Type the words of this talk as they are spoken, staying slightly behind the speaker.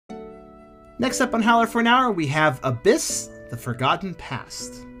Next up on Howler for an hour, we have Abyss, the Forgotten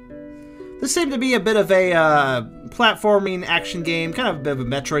Past. This seemed to be a bit of a platforming action game, kind of a bit of a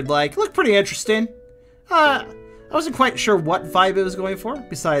Metroid-like. It looked pretty interesting. I wasn't quite sure what vibe it was going for,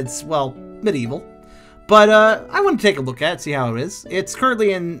 besides, well, medieval. But I want to take a look at it, see how it is. It's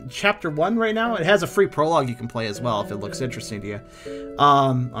currently in Chapter 1 right now. It has a free prologue you can play as well if it looks interesting to you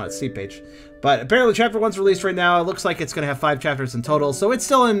on its Steam page. But apparently Chapter 1's released right now. It looks like it's going to have 5 chapters in total, so it's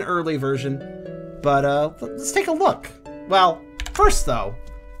still an early version. But let's take a look. Well, first though,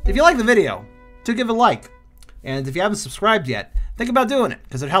 if you like the video, do give it a like. And if you haven't subscribed yet, think about doing it,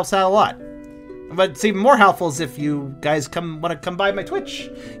 because it helps out a lot. But it's even more helpful is if you guys want to come by my Twitch.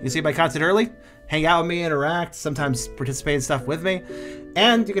 You see my content early, hang out with me, interact, sometimes participate in stuff with me,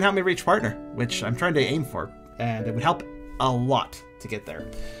 and you can help me reach partner, which I'm trying to aim for, and it would help a lot to get there.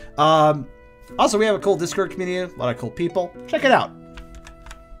 Also, we have a cool Discord community, a lot of cool people. Check it out.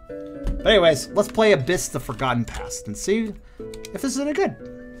 But anyways, let's play Abyss, the Forgotten Past, and see if this is any good.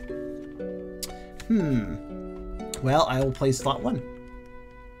 Well, I will play slot 1.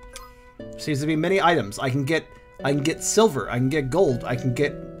 Seems to be many items. I can get silver, I can get gold, I can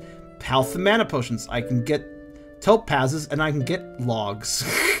get health and mana potions, I can get topazes, and I can get logs.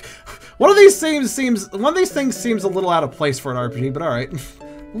 One of these things seems a little out of place for an RPG, but alright.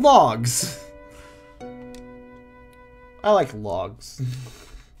 Logs. I like logs.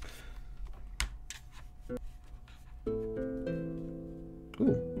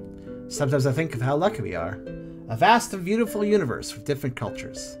 Ooh. Sometimes I think of how lucky we are. A vast and beautiful universe with different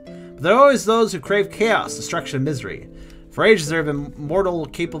cultures. But there are always those who crave chaos, destruction, and misery. For ages there have been mortal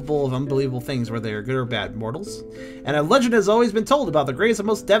capable of unbelievable things, whether they are good or bad mortals. And a legend has always been told about the greatest and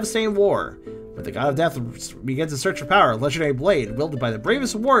most devastating war. When the god of death begins to search for power, a legendary blade, wielded by the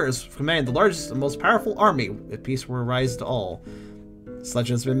bravest of warriors, commanded the largest and most powerful army, if peace were rise to all. This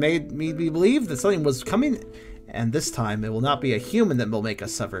legend has been made me believe that something was coming, and this time it will not be a human that will make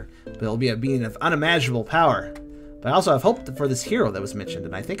us suffer, but it will be a being of unimaginable power. But I also have hope for this hero that was mentioned,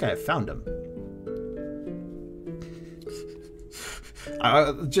 and I think I have found him.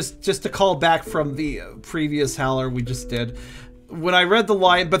 Just to call back from the previous Howler we just did, when I read the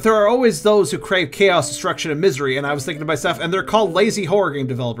line, but there are always those who crave chaos, destruction, and misery, and I was thinking to myself, and they're called lazy horror game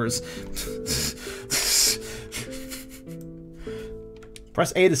developers.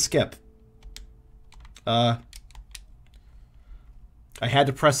 Press A to skip. I had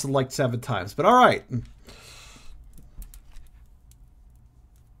to press it like 7 times, but alright.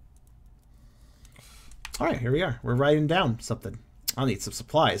 Alright, here we are. We're writing down something. I'll need some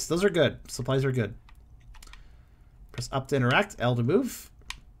supplies. Those are good. Supplies are good. Press up to interact, L to move.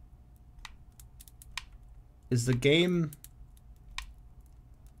 Is the game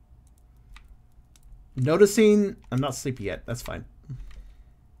noticing? I'm not sleepy yet. That's fine.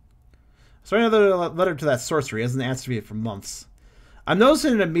 So another letter to that sorcery. Hasn't answered me for months. I'm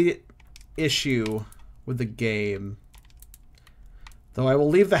noticing an immediate issue with the game, though I will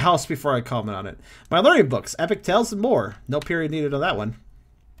leave the house before I comment on it. My learning books, epic tales, and more. No period needed on that one.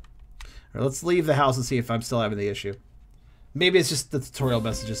 All right, let's leave the house and see if I'm still having the issue. Maybe it's just the tutorial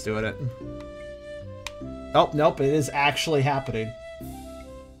messages doing it. Oh, nope, it is actually happening.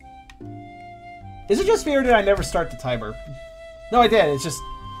 Is it just me or did I never start the timer? No, I did. It's just...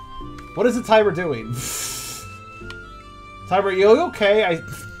 What is the timer doing? Timer, you okay?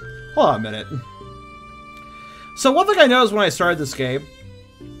 Hold on a minute. So one thing I noticed when I started this game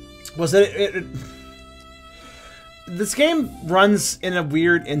was that this game runs in a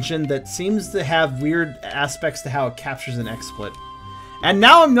weird engine that seems to have weird aspects to how it captures an XSplit. And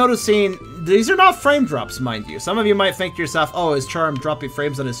now I'm noticing these are not frame drops, mind you. Some of you might think to yourself, oh, is Charm dropping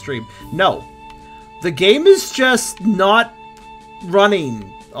frames on his stream? No. The game is just not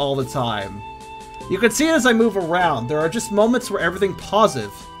running all the time. You can see it as I move around. There are just moments where everything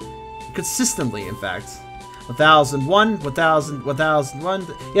pauses. Consistently, in fact. 1001, 1000, 1001.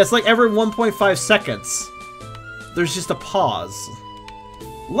 Yeah, it's like every 1.5 seconds. There's just a pause.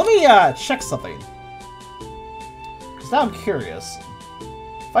 Let me check something. Because now I'm curious.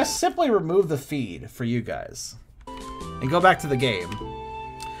 If I simply remove the feed for you guys and go back to the game.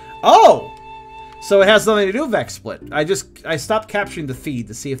 Oh! So it has nothing to do with XSplit. I stopped capturing the feed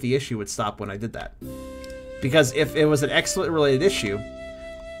to see if the issue would stop when I did that. Because if it was an XSplit related issue,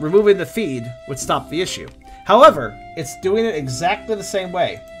 removing the feed would stop the issue. However, it's doing it exactly the same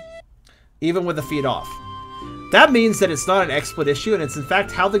way, even with the feed off. That means that it's not an XSplit issue, and it's in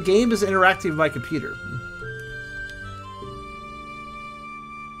fact how the game is interacting with my computer.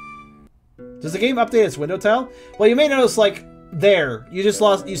 Does the game update its window tile? Well, you may notice, like, There, you just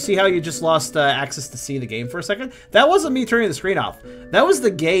lost. You see how you just lost access to see the game for a second? That wasn't me turning the screen off. That was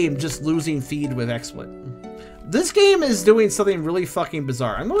the game just losing feed with XSplit. This game is doing something really fucking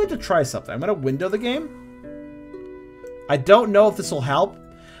bizarre. I'm going to try something. I'm going to window the game. I don't know if this will help.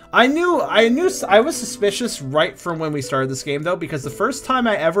 I was suspicious right from when we started this game though, because the first time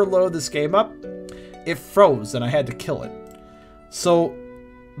I ever loaded this game up, it froze and I had to kill it. So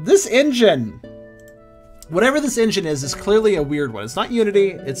this engine, whatever this engine is clearly a weird one. It's not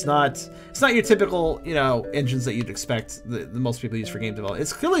Unity. It's not your typical, you know, engines that you'd expect that most people use for game development.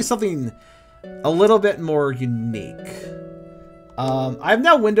 It's clearly something a little bit more unique. I've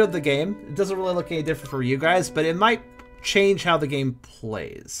now windowed the game. It doesn't really look any different for you guys, but it might change how the game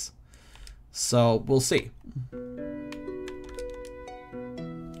plays. So we'll see.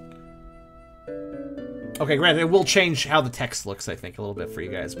 Okay, granted, it will change how the text looks, I think, a little bit for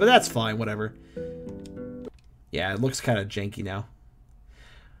you guys, but that's fine, whatever. Yeah, it looks kind of janky now.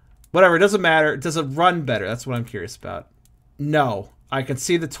 Whatever, it doesn't matter. Does it run better? That's what I'm curious about. No, I can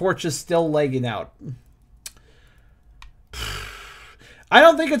see the torches still lagging out. I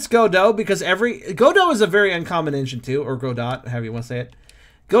don't think it's Godot, because Godot is a very uncommon engine too, or Godot, however you want to say it.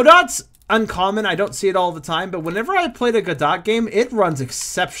 Godot's uncommon, I don't see it all the time, but whenever I played a Godot game, it runs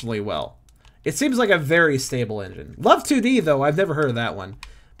exceptionally well. It seems like a very stable engine. Love 2D though, I've never heard of that one.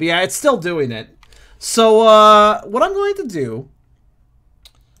 But yeah, it's still doing it. So, what I'm going to do...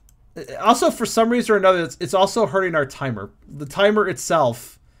 Also, for some reason or another, it's also hurting our timer. The timer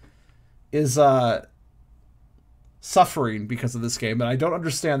itself is, suffering because of this game, and I don't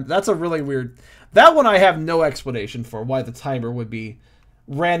understand. That's a really weird... That one I have no explanation for, why the timer would be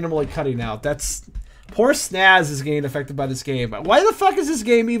randomly cutting out. That's... Poor Snaz is getting affected by this game. Why the fuck is this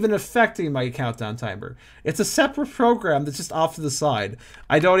game even affecting my countdown timer? It's a separate program that's just off to the side.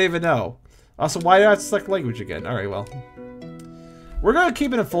 I don't even know. Also, why not select language again? Alright, well. We're gonna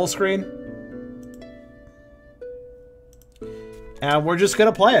keep it in full screen. And we're just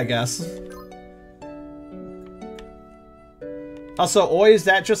gonna play, I guess. Also, is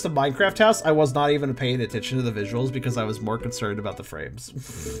that just a Minecraft house? I was not even paying attention to the visuals because I was more concerned about the frames.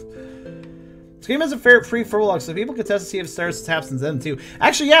 This game has a fair free prologue, so people can test to see if stars taps into them too.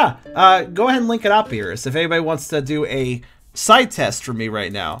 Actually, yeah. Go ahead and link it up here. So if anybody wants to do a side test for me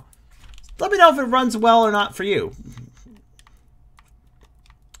right now, let me know if it runs well or not for you.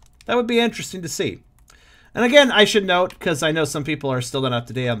 That would be interesting to see. And again, I should note, because I know some people are still not up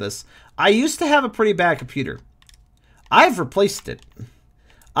to date on this, I used to have a pretty bad computer. I've replaced it.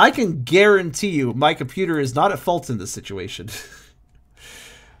 I can guarantee you my computer is not at fault in this situation.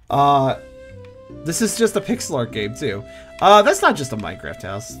 This is just a pixel art game, too. That's not just a Minecraft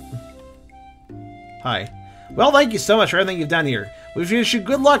house. Hi. Well, thank you so much for everything you've done here. We wish you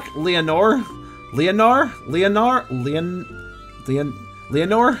good luck, Leonore. Leonore? Leonore? Leonore?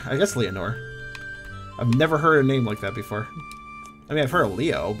 I guess Leonore. I've never heard a name like that before. I mean, I've heard of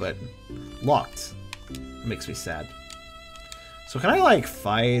Leo, but locked. It makes me sad. So can I, like,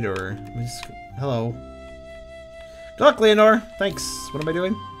 fight, or... Hello. Good luck, Leonore. Thanks. What am I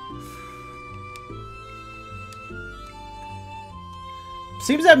doing?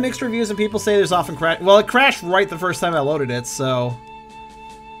 Seems to have mixed reviews, and people say there's often crash. Well, it crashed right the first time I loaded it, so...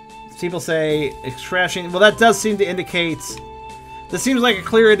 People say it's crashing. Well, that does seem to indicate... This seems like a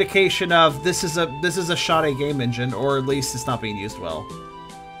clear indication of this is a shoddy game engine, or at least it's not being used well.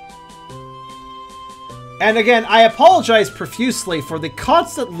 And again, I apologize profusely for the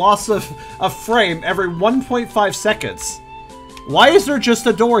constant loss of frame every 1.5 seconds. Why is there just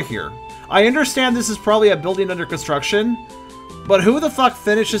a door here? I understand this is probably a building under construction, but who the fuck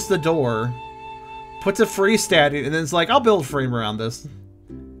finishes the door, puts it freestanding, and then is like, I'll build a frame around this?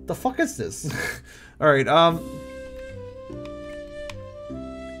 The fuck is this? Alright,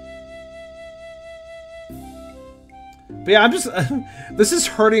 But yeah, I'm just... this is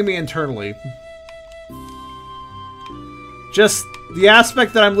hurting me internally. Just the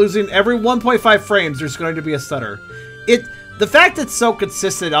aspect that I'm losing every 1.5 frames, there's going to be a stutter. The fact it's so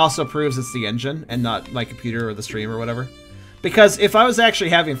consistent also proves it's the engine and not my computer or the stream or whatever. Because if I was actually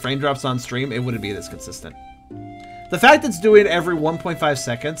having frame drops on stream, it wouldn't be this consistent. The fact it's doing it every 1.5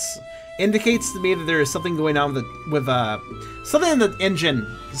 seconds indicates to me that there is something going on with something in the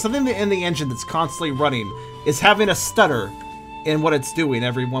engine. Something in the engine that's constantly running is having a stutter in what it's doing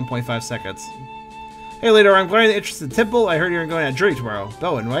every 1.5 seconds. Hey, later, I'm going to the interested temple. I heard you're going on a jury tomorrow.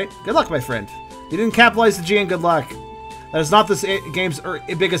 Bowen, right? Good luck, my friend. You didn't capitalize the G in good luck. That is not this game's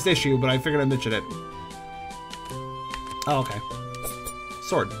biggest issue, but I figured I'd mention it. Oh, okay.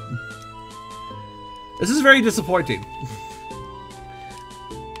 Sword. This is very disappointing.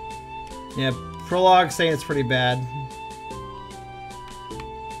 Yeah, prologue saying it's pretty bad.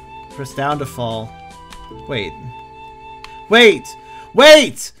 Press down to fall. Wait. Wait!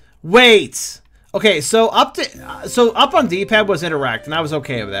 Wait! Wait! Okay, so up on D-pad was interact, and I was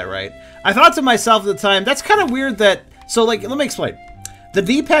okay with that, right? I thought to myself at the time, that's kind of weird that... So, like, let me explain. The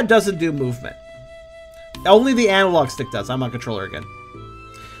D-pad doesn't do movement. Only the analog stick does. I'm on controller again.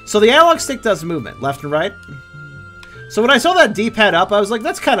 So the analog stick does movement, left and right. So when I saw that D-pad up, I was like,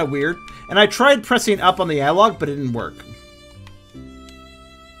 that's kind of weird. And I tried pressing up on the analog, but it didn't work.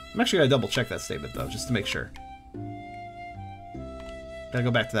 I'm actually going to double check that statement, though, just to make sure. Gotta go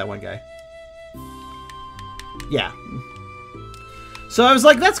back to that one guy. Yeah. So I was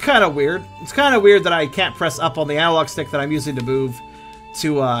like, that's kind of weird. It's kind of weird that I can't press up on the analog stick that I'm using to move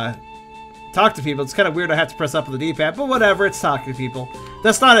to talk to people. It's kind of weird I have to press up on the D-pad, but whatever, it's talking to people.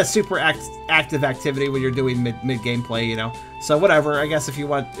 That's not a super active activity when you're doing mid-gameplay, you know? So whatever, I guess if you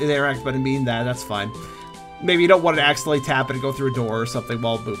want to interact but mean that, that's fine. Maybe you don't want to accidentally tap it and go through a door or something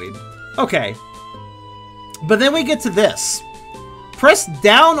while moving. Okay. But then we get to this. Press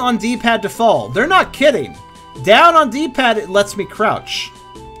down on D-pad to fall. They're not kidding. Down on D-pad, it lets me crouch.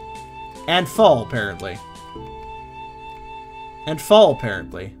 And fall, apparently. And fall,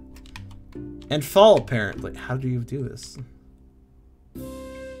 apparently. And fall, apparently. How do you do this?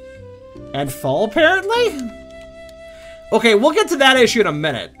 And fall, apparently? Okay, we'll get to that issue in a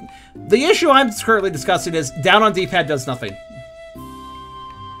minute. The issue I'm currently discussing is down on D-pad does nothing.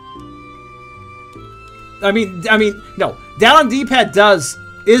 I mean, no. Down on D-pad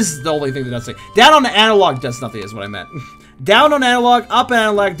is the only thing that does something. Down on the analog does nothing is what I meant. Down on analog, up on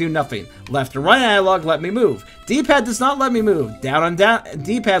analog do nothing. Left and right analog let me move. D-pad does not let me move. Down on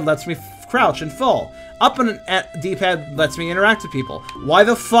D-pad lets me crouch and fall. Up on D-pad lets me interact with people. Why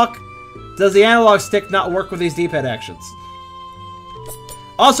the fuck does the analog stick not work with these D-pad actions?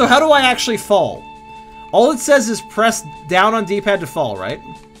 Also, how do I actually fall? All it says is press down on D-pad to fall, right?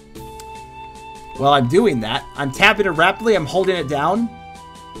 Well, I'm doing that. I'm tapping it rapidly. I'm holding it down.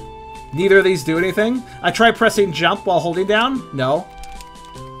 Neither of these do anything. I try pressing jump while holding down. No.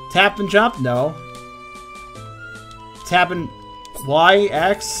 Tap and jump. No. Tap and Y,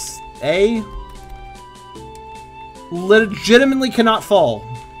 X, A. Legitimately cannot fall.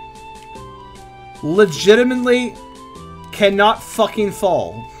 Legitimately cannot fucking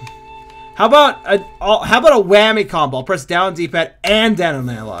fall. How about a whammy combo? I'll press down D-pad and down on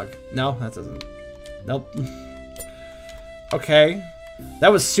analog. No, that doesn't. Nope. Okay.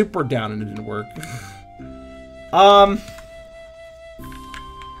 That was super down and it didn't work.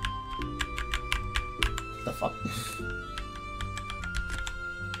 The fuck?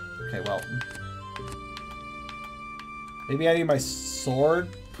 Okay, well. Maybe I need my sword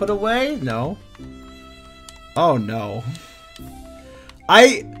put away? No. Oh no.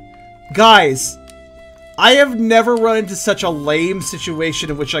 Guys, I have never run into such a lame situation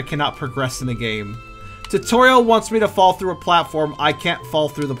in which I cannot progress in a game. Tutorial wants me to fall through a platform. I can't fall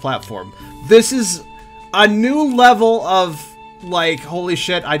through the platform. This is a new level of, like, holy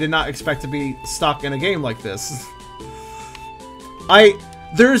shit, I did not expect to be stuck in a game like this.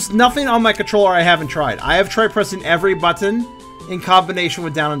 There's nothing on my controller I haven't tried. I have tried pressing every button in combination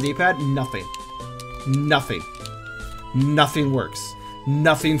with down on D-pad. Nothing. Nothing. Nothing works.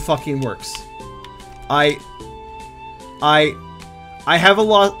 Nothing fucking works. I have a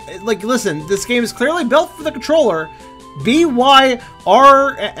lot. Like, listen, this game is clearly built for the controller.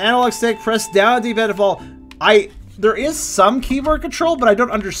 B-Y-R analog stick, press down D-pad to fall. There is some keyboard control, but I don't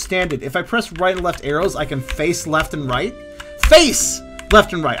understand it. If I press right and left arrows, I can face left and right. Face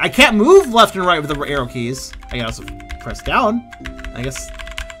left and right. I can't move left and right with the arrow keys. I can also press down. I guess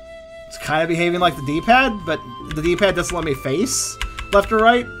it's kind of behaving like the D-pad, but the D-pad doesn't let me face left or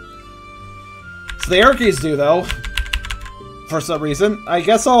right. So the arrow keys do, though. For some reason. I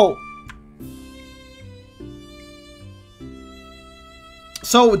guess I'll...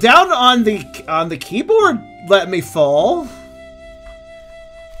 So down on the keyboard let me fall.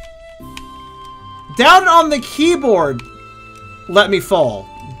 Down on the keyboard let me fall.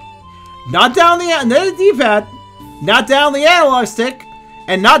 Not down the D-pad, not down the analog stick,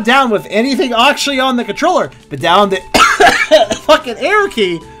 and not down with anything actually on the controller, but down the fucking arrow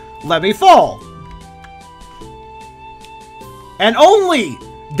key let me fall. And only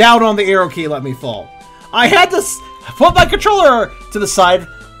down on the arrow key let me fall. I had to put my controller to the side,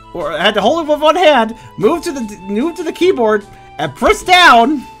 or I had to hold it with one hand, move to the keyboard, and press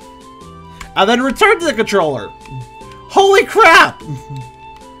down, and then return to the controller. Holy crap!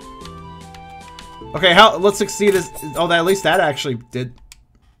 Okay, let's succeed as... Oh, at least that actually did.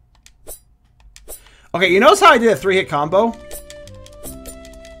 Okay, you notice how I did a 3-hit combo?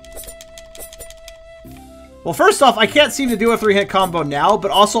 Well, first off, I can't seem to do a 3-hit combo now, but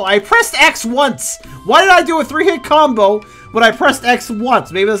also I pressed X once! Why did I do a 3-hit combo when I pressed X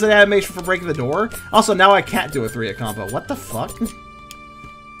once? Maybe there's an animation for breaking the door? Also, now I can't do a 3-hit combo. What the fuck?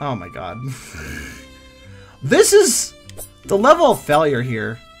 Oh my god. This is... The level of failure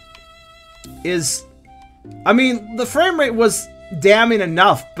here is... I mean, the frame rate was damning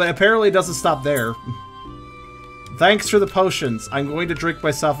enough, but apparently it doesn't stop there. Thanks for the potions. I'm going to drink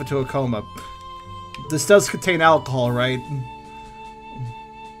myself into a coma. This does contain alcohol, right?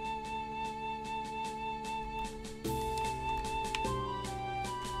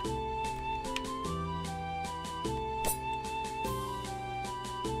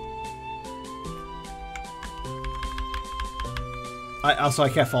 I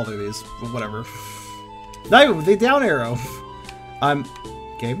can't fall through these, but whatever. Not even with the down arrow.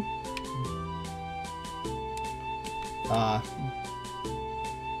 Game?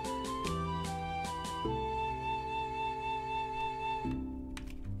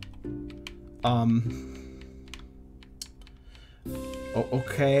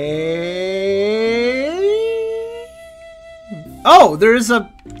 Okay. Oh, there's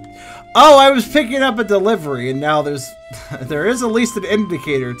a... Oh, I was picking up a delivery, and now there is at least an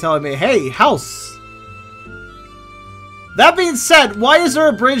indicator telling me, hey, house. That being said, why is there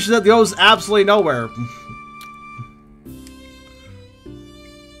a bridge that goes absolutely nowhere?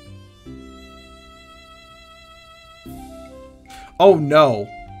 Oh no.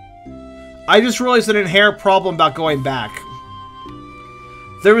 I just realized an inherent problem about going back.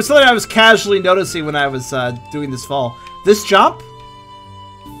 There was something I was casually noticing when I was doing this fall. This jump?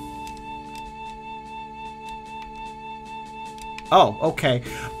 Oh, okay.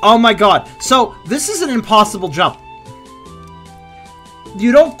 Oh my god. So, this is an impossible jump.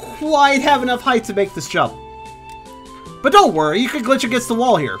 You don't quite have enough height to make this jump. But don't worry, you can glitch against the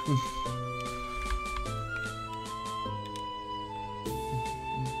wall here.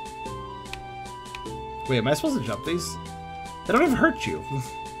 Wait, am I supposed to jump these? They don't even hurt you.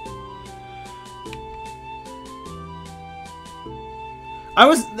 I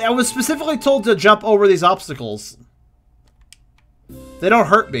was specifically told to jump over these obstacles. They don't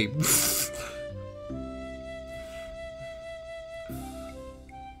hurt me.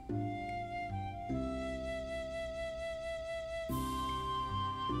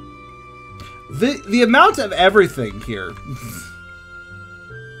 The amount of everything here.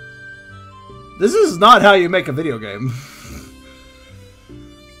 This is not how you make a video game.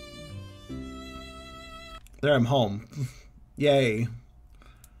 There, I'm home. Yay.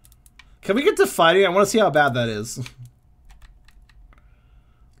 Can we get to fighting? I want to see how bad that is.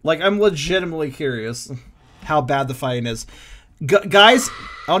 Like, I'm legitimately curious how bad the fighting is. Guys!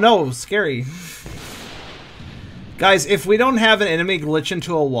 Oh no, scary. Guys, if we don't have an enemy glitch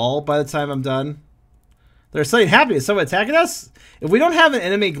into a wall by the time I'm done... There's something happening. Is someone attacking us? If we don't have an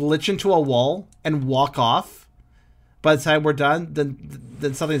enemy glitch into a wall and walk off by the time we're done,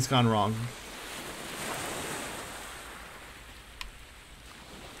 then something's gone wrong.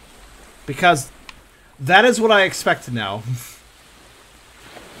 Because that is what I expect to know.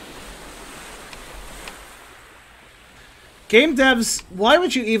 Game devs, why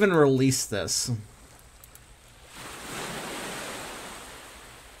would you even release this?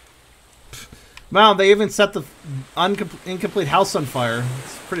 Wow, they even set the incomplete house on fire.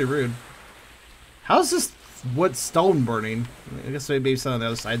 It's pretty rude. How's this wood stone burning? I guess maybe some of the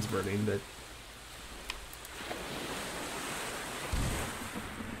other side's burning, but...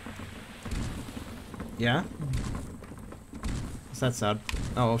 Yeah? What's that sound?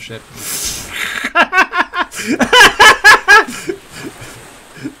 Oh, shit.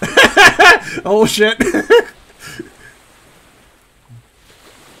 Oh, shit.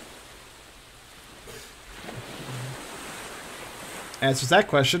 Answers that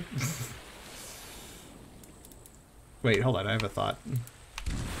question. Wait, hold on, I have a thought.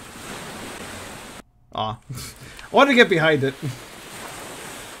 Aw. I want to get behind it.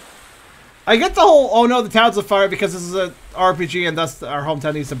 I get the whole, oh no, the town's on fire because this is a RPG and thus our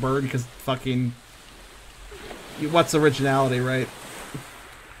hometown needs to burn because fucking... What's originality, right?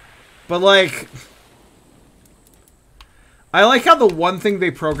 But like... I like how the one thing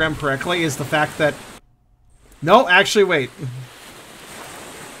they programmed correctly is the fact that... No, actually, wait.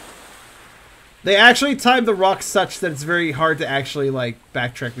 They actually timed the rock such that it's very hard to actually, like,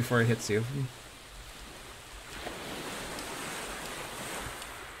 backtrack before it hits you.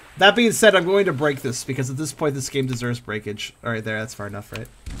 That being said, I'm going to break this, because at this point this game deserves breakage. Alright, there, that's far enough, right?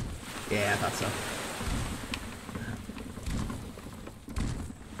 Yeah, I thought so.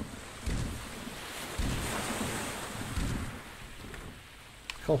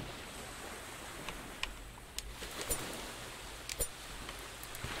 Cool.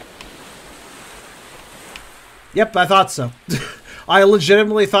 Yep, I thought so. I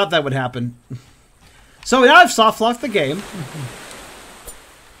legitimately thought that would happen. So now I've soft-locked the game.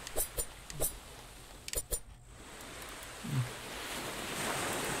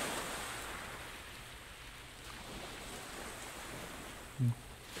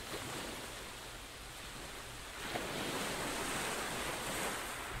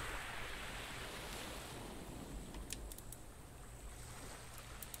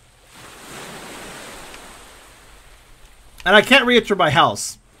 And I can't re-enter my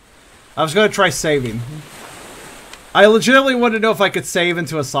house. I was going to try saving. I legitimately wanted to know if I could save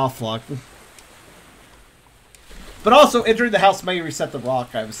into a soft lock. But also, entering the house may reset the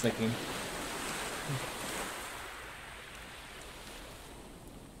lock, I was thinking.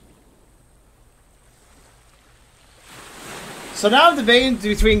 So now I'm debating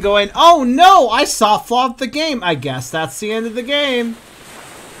between going, oh no, I soft-locked the game. I guess that's the end of the game.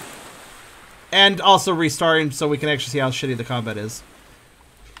 And also restarting so we can actually see how shitty the combat is.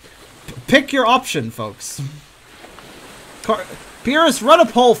 Pick your option, folks. Pierce, run a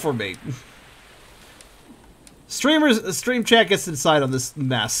poll for me. Stream chat gets inside on this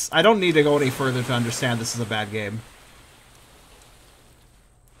mess. I don't need to go any further to understand this is a bad game.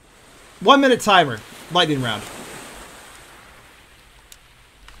 1 minute timer. Lightning round.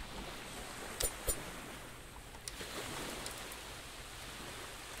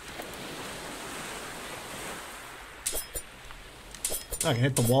 I can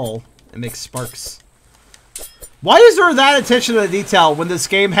hit the wall and make sparks. Why is there that attention to detail when this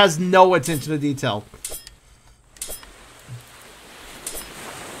game has no attention to detail?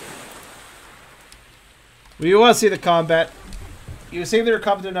 Well, you want to see the combat. You see if they're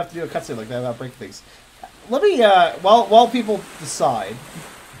competent enough to do a cutscene like that without breaking things. Let me, while people decide,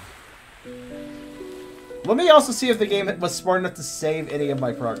 let me also see if the game was smart enough to save any of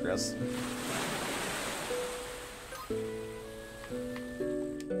my progress.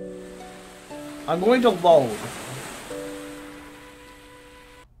 I'm going to load.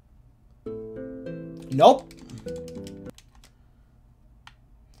 Nope.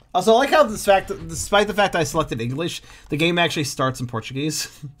 Also, I like how despite the fact I selected English, the game actually starts in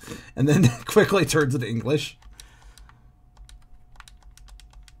Portuguese and then quickly turns into English.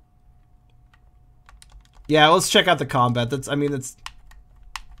 Yeah, let's check out the combat. That's, I mean, it's...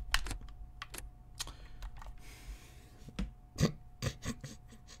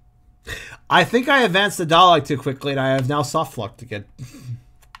 I think I advanced the dialogue too quickly, and I have now soft-locked again.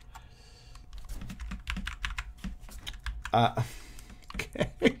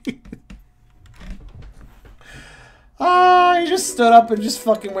 Okay. He just stood up and just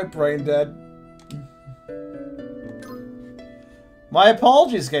fucking went brain dead. My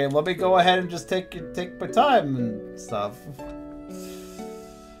apologies, game. Let me go ahead and just take my time and stuff.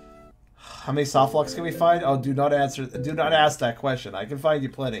 How many softlocks can we find? Oh, do not ask that question. I can find you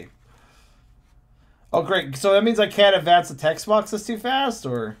plenty. Oh, great. So that means I can't advance the text boxes too fast,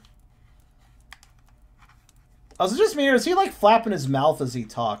 or? Oh, is it just me, or is he, like, flapping his mouth as he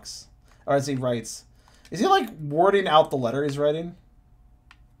talks? Or as he writes? Is he, like, wording out the letter he's writing?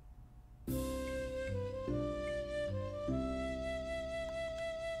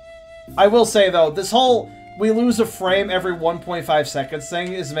 I will say, though, this whole we lose a frame every 1.5 seconds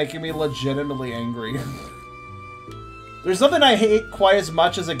thing is making me legitimately angry. There's nothing I hate quite as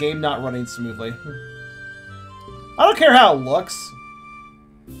much as a game not running smoothly. I don't care how it looks,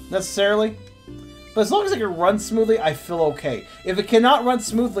 necessarily. But as long as it can run smoothly, I feel okay. If it cannot run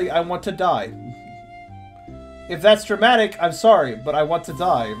smoothly, I want to die. If that's dramatic, I'm sorry, but I want to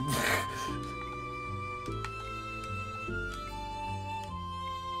die.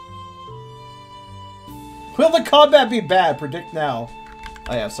 Will the combat be bad? Predict now.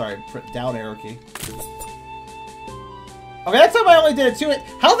 Oh yeah, sorry. Down arrow key. Okay, that time I only did a 2-hit.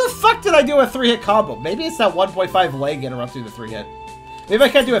 How the fuck did I do a 3-hit combo? Maybe it's that 1.5 leg interrupting the 3-hit. Maybe I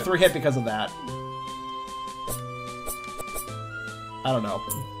can't do a 3-hit because of that. I don't know.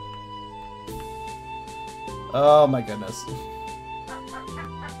 Oh my goodness.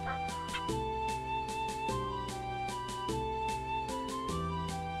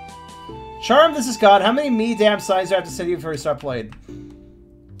 Charm, this is God. How many me damn signs do I have to send you before you start playing?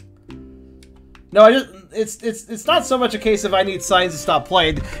 No, it's not so much a case of I need signs to stop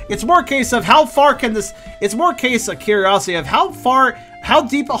playing. It's more a case of how far can this... It's more a case of curiosity of how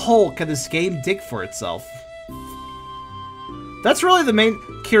deep a hole can this game dig for itself. That's really the main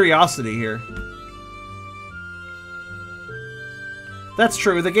curiosity here. That's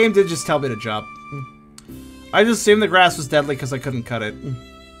true. The game did just tell me to jump. I just assumed the grass was deadly because I couldn't cut it.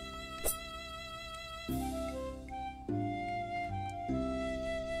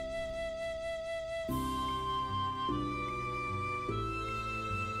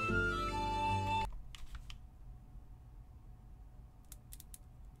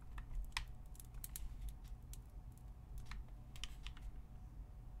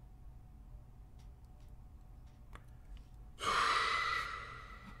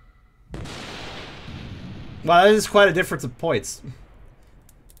 Well, that is quite a difference of points.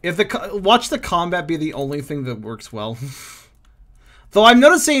 If watch the combat be the only thing that works well. Though I'm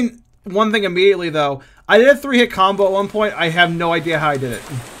noticing one thing immediately, though. I did a 3-hit combo at one point. I have no idea how I did it.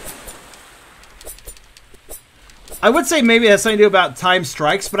 I would say maybe it has something to do about time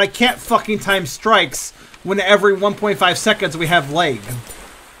strikes, but I can't fucking time strikes when every 1.5 seconds we have leg.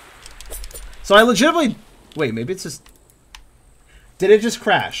 So I legitimately... Wait, maybe it's just... Did it just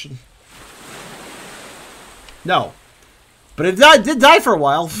crash? No. But it did die for a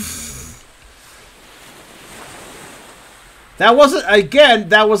while. That wasn't... Again,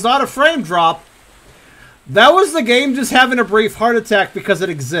 that was not a frame drop. That was the game just having a brief heart attack because it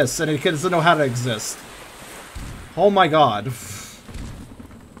exists, and it doesn't know how to exist. Oh my god.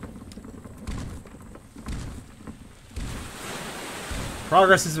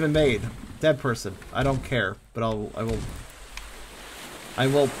 Progress has been made. Dead person. I don't care, but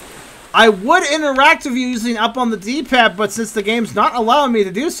I would interact with you using up on the D-pad, but since the game's not allowing me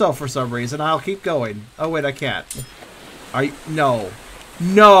to do so for some reason, I'll keep going. Oh wait, I can't. Are you? No.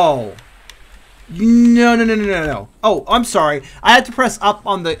 No. No. Oh, I'm sorry. I had to press up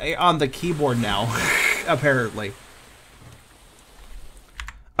on the keyboard now. Apparently.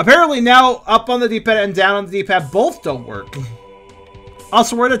 Apparently now up on the D-pad and down on the D-pad both don't work.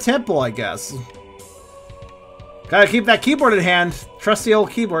 Also, we're in a temple, I guess. Gotta keep that keyboard in hand. Trust the old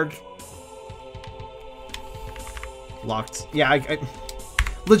keyboard. Locked. Yeah, I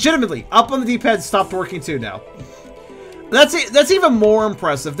legitimately, up on the D-pad stopped working too now. That's even more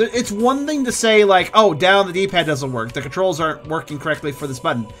impressive. It's one thing to say, like, oh, down the D-pad doesn't work. The controls aren't working correctly for this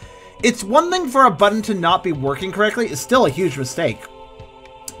button. It's one thing for a button to not be working correctly. It's still a huge mistake.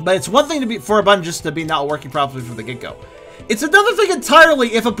 But it's one thing for a button just to be not working properly from the get-go. It's another thing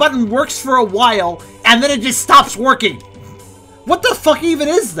entirely if a button works for a while and then it just stops working. What the fuck even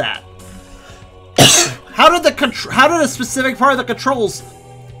is that? How did a specific part of the controls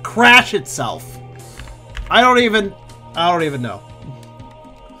crash itself? I don't even know.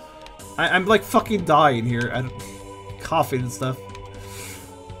 I'm like fucking dying here. Coughing and stuff.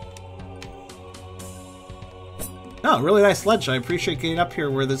 Oh, really nice ledge. I appreciate getting up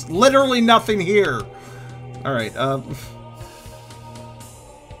here where there's literally nothing here. Alright,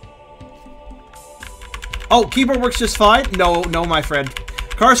 Oh, keyboard works just fine? No, my friend.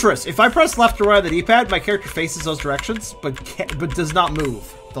 Carcerus, if I press left or right on the D-pad, my character faces those directions, but does not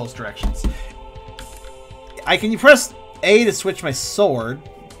move those directions. I can press A to switch my sword.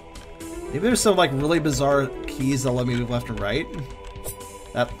 Maybe there's some like really bizarre keys that let me move left and right.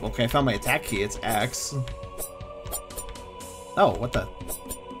 Okay, I found my attack key. It's X. Oh, what the?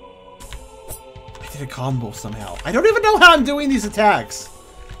 I did a combo somehow. I don't even know how I'm doing these attacks.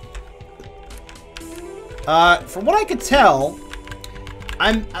 From what I could tell,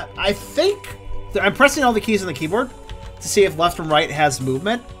 I think I'm pressing all the keys on the keyboard to see if left and right has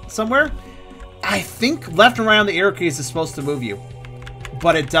movement somewhere. I think left and right on the arrow keys is supposed to move you,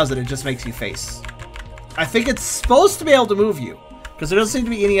 but it doesn't. It just makes you face. I think it's supposed to be able to move you because there doesn't seem to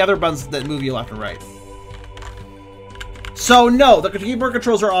be any other buttons that move you left and right. So no, the keyboard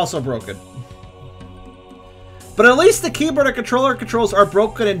controls are also broken. But at least the keyboard and controller controls are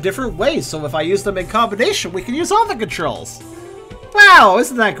broken in different ways, so if I use them in combination, we can use all the controls. Wow,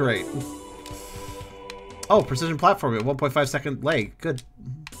 isn't that great? Oh, precision platforming, 1.5 second lag. Good.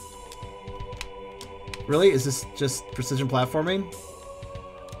 Really? Is this just precision platforming?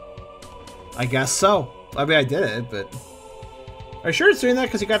 I guess so. I mean, I did it, but... Are you sure it's doing that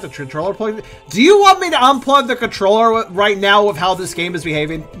because you got the controller plugged in? Do you want me to unplug the controller right now with how this game is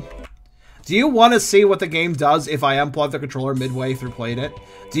behaving? Do you want to see what the game does if I unplug the controller midway through playing it?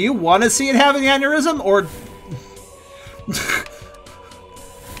 Do you want to see it have an aneurysm, or...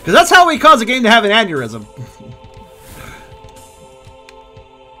 Because that's how we cause a game to have an aneurysm.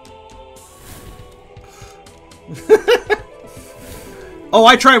 Oh,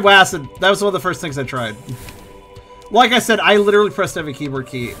 I tried WASD. That was one of the first things I tried. Like I said, I literally pressed every keyboard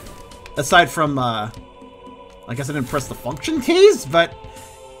key. Aside from, I guess I didn't press the function keys, but...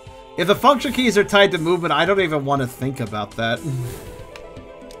 If the function keys are tied to movement, I don't even want to think about that.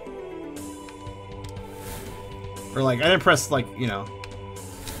 Or like, I didn't press like, you know.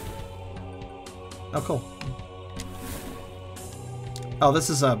 Oh, cool. Oh, this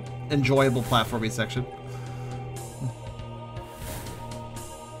is a enjoyable platforming section.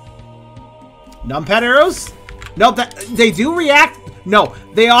 Numpad arrows? No, they do react. No,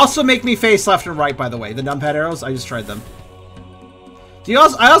 they also make me face left and right, by the way. The numpad arrows, I just tried them.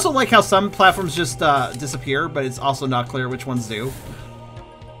 I also like how some platforms just disappear, but it's also not clear which ones do.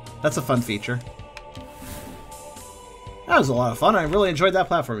 That's a fun feature. That was a lot of fun. I really enjoyed that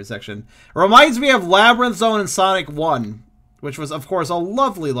platforming section. It reminds me of Labyrinth Zone in Sonic 1, which was, of course, a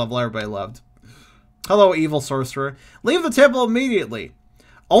lovely level everybody loved. Hello, evil sorcerer. Leave the temple immediately.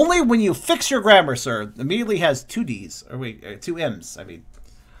 Only when you fix your grammar, sir. Immediately has 2 Ds. Or wait, 2 M's, I mean.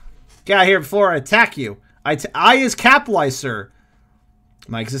 Get out of here before I attack you. I is capitalized, sir.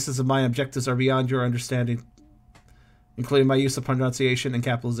 My existence and my objectives are beyond your understanding, including my use of pronunciation and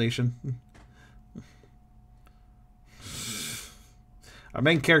capitalization. Our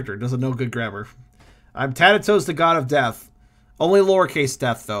main character doesn't know good grammar. I'm Tatato's the god of death. Only lowercase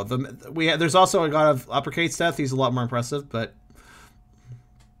death, though. There's also a god of uppercase death. He's a lot more impressive, but...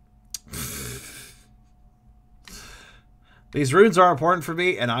 These runes are important for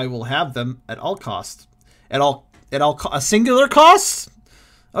me, and I will have them at all costs. A singular cost?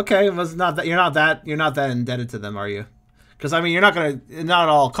 Okay, it was not that you're not that indebted to them, are you? Because I mean, not at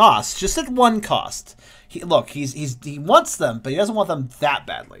all costs, just at one cost. He wants them, but he doesn't want them that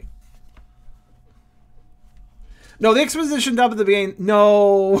badly. No, the exposition dump at the beginning.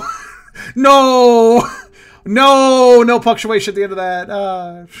 No, no, no punctuation at the end of that.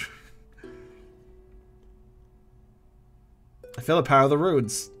 I feel the power of the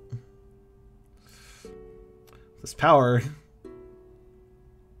runes. This power.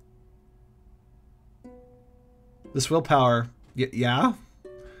 This willpower. Yeah?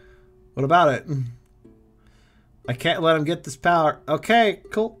 What about it? I can't let him get this power. Okay,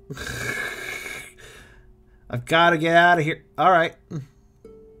 cool. I've got to get out of here. Alright.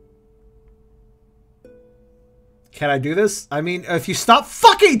 Can I do this? I mean, if you stop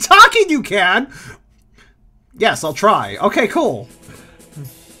fucking talking, you can! Yes, I'll try. Okay, cool.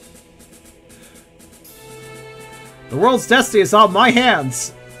 The world's destiny is on my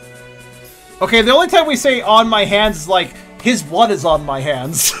hands. Okay, the only time we say on my hands is like, his blood is on my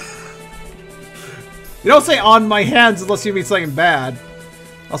hands. You don't say on my hands unless you mean something bad.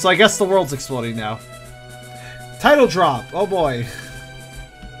 Also, I guess the world's exploding now. Title drop. Oh boy.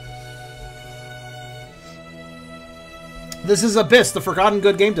 This is Abyss, the forgotten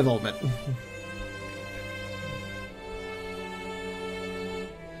good game development.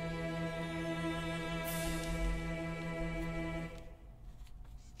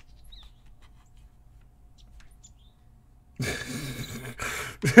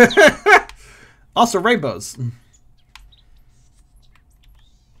 Also, rainbows.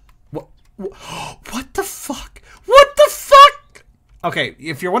 What the fuck? What the fuck? Okay,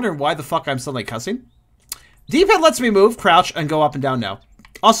 if you're wondering why the fuck I'm suddenly cussing, D-pad lets me move, crouch, and go up and down now.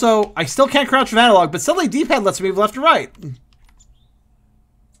 Also, I still can't crouch with analog, but suddenly D-pad lets me move left and right.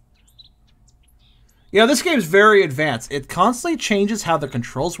 You know, this game is very advanced. It constantly changes how the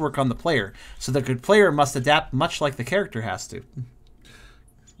controls work on the player, so the good player must adapt much like the character has to.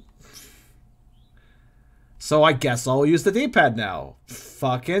 So I guess I'll use the D-pad now.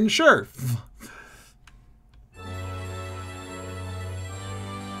 Fucking sure.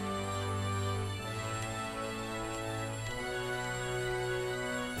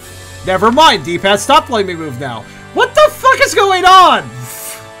 Never mind, D-pad, stop letting me move now. What the fuck is going on?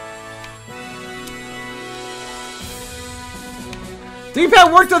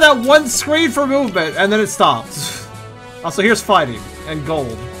 D-pad worked on that one screen for movement, and then it stopped. Also, here's fighting, and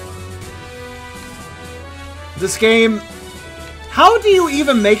gold. This game... How do you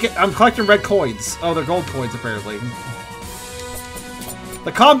even make it... I'm collecting red coins. Oh, they're gold coins, apparently.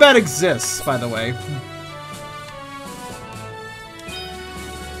 The combat exists, by the way.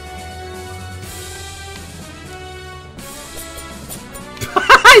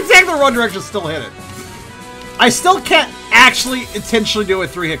 Dang, the run direction still hit it. I still can't actually intentionally do a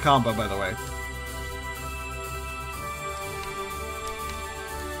 3-hit combo, by the way.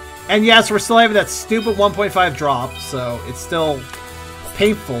 And yes, we're still having that stupid 1.5 drop, so it's still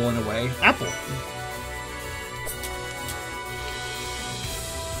painful in a way. Apple.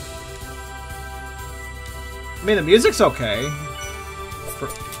 I mean, the music's okay.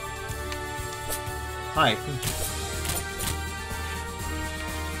 Hi.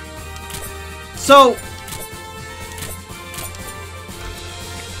 So...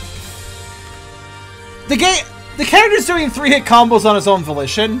 The character's doing 3-hit combos on his own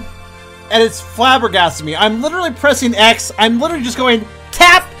volition, and it's flabbergasting me. I'm literally pressing X, I'm literally just going,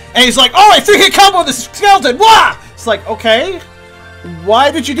 tap, and he's like, oh, I 3-hit combo this skeleton, wah! It's like, okay,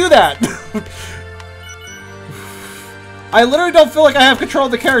 why did you do that? I literally don't feel like I have control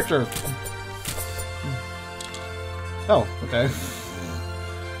of the character. Oh, okay.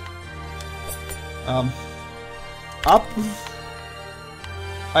 Up?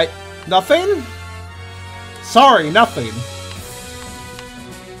 Nothing? Sorry, nothing.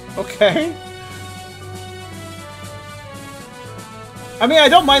 Okay. I mean, I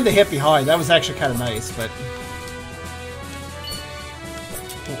don't mind the hit behind. That was actually kind of nice, but...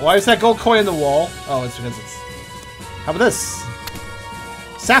 Why is that gold coin in the wall? Oh, it's because it's... How about this?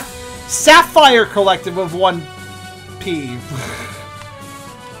 Sapphire Collective of 1p.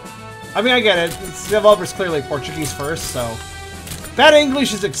 I mean, I get it. The developer's clearly Portuguese first, so... Bad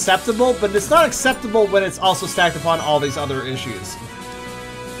English is acceptable, but it's not acceptable when it's also stacked upon all these other issues.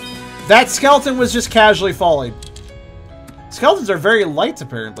 That skeleton was just casually falling. Skeletons are very light,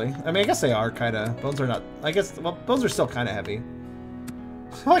 apparently. I mean, I guess they are, kind of. Bones are not... I guess... Well, bones are still kind of heavy.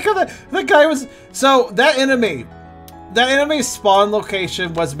 Like how that guy was... So, that enemy's spawn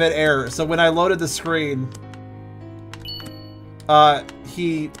location was mid-air, so when I loaded the screen...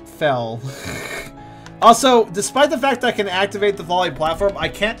 he fell. Also, despite the fact that I can activate the volley platform, I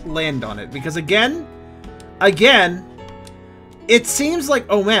can't land on it. Because again, it seems like...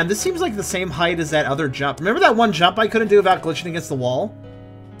 Oh man, this seems like the same height as that other jump. Remember that one jump I couldn't do without glitching against the wall?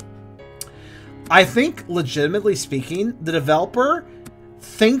 I think, legitimately speaking, the developer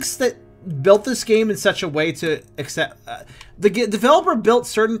thinks that... built this game in such a way to accept... the developer built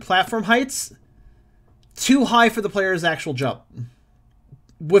certain platform heights too high for the player's actual jump.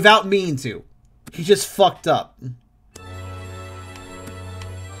 Without meaning to. He just fucked up.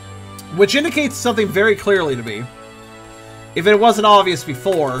 Which indicates something very clearly to me. If it wasn't obvious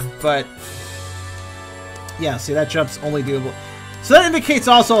before, but... Yeah, see, that jump's only doable. So that indicates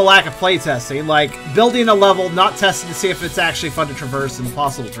also a lack of playtesting, like building a level, not testing to see if it's actually fun to traverse and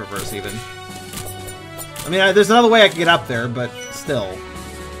possible to traverse, even. I mean, there's another way I could get up there, but still.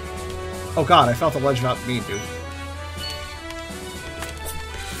 Oh god, I felt the ledge without meaning to.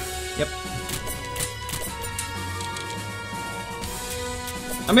 Yep.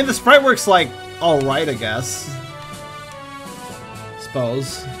 I mean, the sprite works, like, alright, I guess.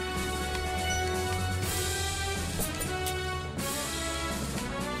 Suppose.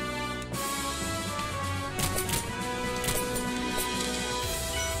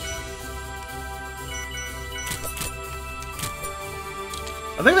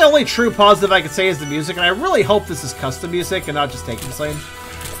 I think the only true positive I could say is the music, and I really hope this is custom music and not just taking the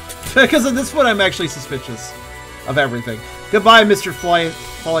because at this point I'm actually suspicious of everything. Goodbye, Mr.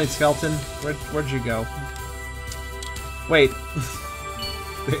 Falling Skeleton. Where'd you go? Wait.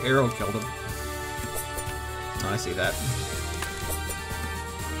 The arrow killed him. Oh, I see that.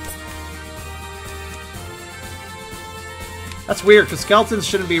 That's weird, because skeletons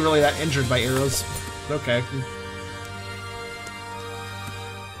shouldn't be really that injured by arrows. Okay.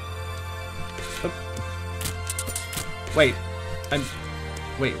 Wait,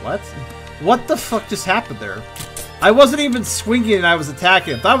 wait, what? What the fuck just happened there? I wasn't even swinging and I was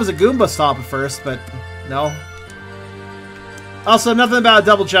attacking. I thought it was a Goomba stomp at first, but no. Also, nothing about a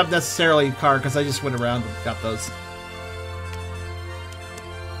double jump necessarily, car, because I just went around and got those.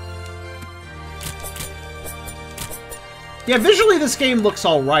 Yeah, visually this game looks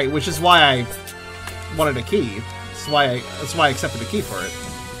alright, which is why I wanted a key. That's why I accepted a key for it.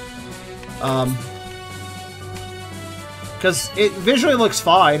 Because it visually looks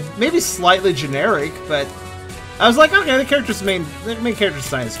fine. Maybe slightly generic, but I was like, okay, the main character's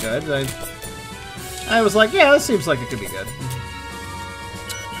design is good. I was like, yeah, this seems like it could be good.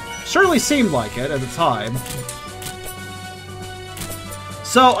 Certainly seemed like it at the time.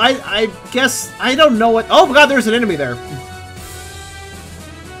 So I guess I don't know what. Oh my god, there's an enemy there.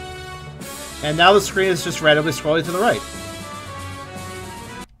 And now the screen is just randomly scrolling to the right.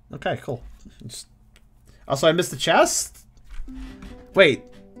 Okay, cool. Also, I missed the chest. Wait.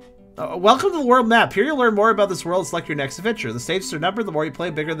 Welcome to the world map. Here you'll learn more about this world and select your next adventure. The stages are numbered. The more you play,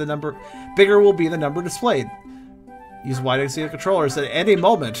 bigger will be the number displayed. Use wide axis controllers at any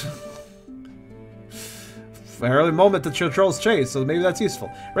moment. For every moment, the controls change, so maybe that's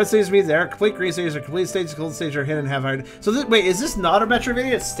useful. Red stages means there are complete, green stages are complete stages, golden stages are hidden and have hard. So wait, is this not a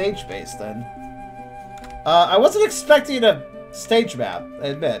Metroidvania? It's stage-based then. I wasn't expecting a stage map, I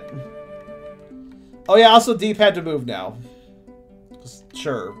admit. Oh yeah, also D-pad to move now.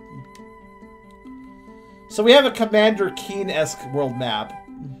 Sure. So we have a Commander Keen-esque world map.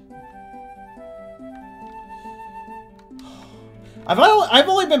 I've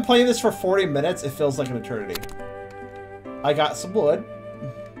only been playing this for 40 minutes. It feels like an eternity. I got some wood.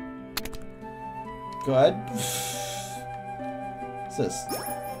 Good. What's this?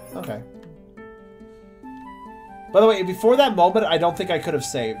 Okay. By the way, before that moment, I don't think I could have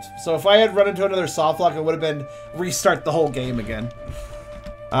saved. So if I had run into another soft lock, it would have been restart the whole game again.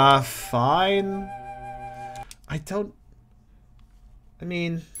 Fine. I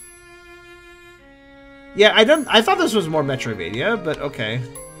mean... Yeah, I thought this was more Metroidvania, but okay.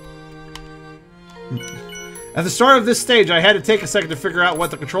 At the start of this stage, I had to take a second to figure out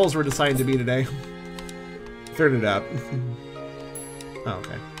what the controls were designed to be today. Figured it out. Oh,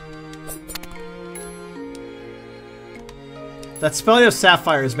 okay. That spelling of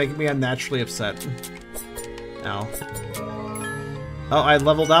Sapphire is making me unnaturally upset. Ow. Oh, I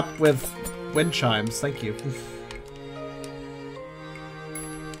leveled up with wind chimes. Thank you.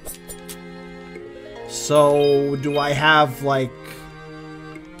 So, do I have, like,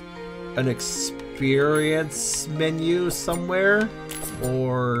 an experience menu somewhere?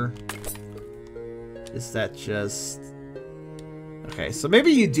 Or is that just... Okay, so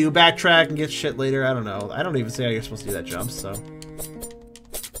maybe you do backtrack and get shit later. I don't know. I don't even see how you're supposed to do that jump, so...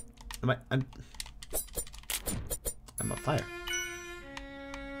 I'm on fire.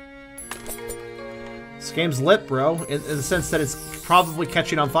 This game's lit, bro, in the sense that it's probably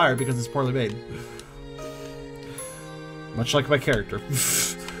catching on fire because it's poorly made. Much like my character.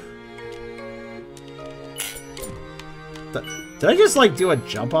 Did I just, like, do a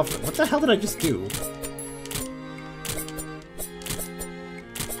jump off? What the hell did I just do?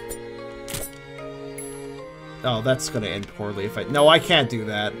 Oh, that's gonna end poorly if I... No, I can't do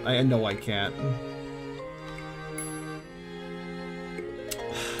that. I know I can't.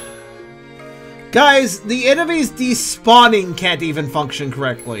 Guys, the enemy's despawning can't even function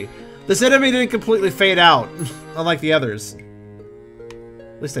correctly. This enemy didn't completely fade out, unlike the others.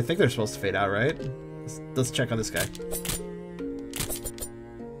 At least I think they're supposed to fade out, right? Let's check on this guy.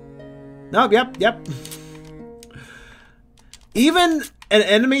 Nope, yep. Even an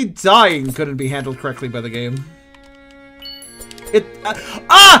enemy dying couldn't be handled correctly by the game.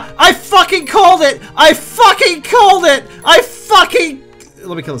 I fucking called it! I fucking called it!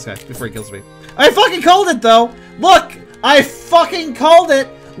 Let me kill this guy before he kills me. I fucking called it, though! Look! I fucking called it!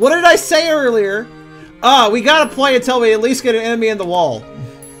 What did I say earlier? We gotta play until we at least get an enemy in the wall.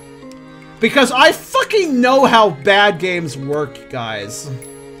 Because I fucking know how bad games work, guys.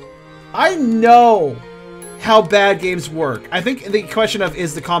 I know how bad games work. I think the question of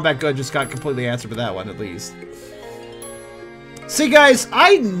is the combat good just got completely answered with that one, at least. See, guys,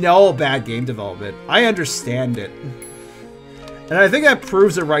 I know bad game development. I understand it. And I think that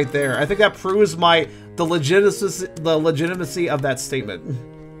proves it right there. I think that proves the legitimacy of that statement.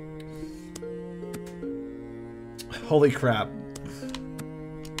 Holy crap.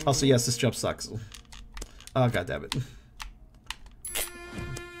 Also, yes, this jump sucks. Oh, goddammit.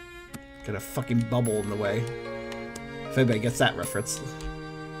 Got a fucking bubble in the way. If anybody gets that reference.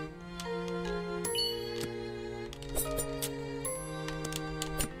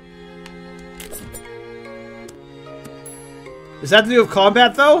 Does that have to do with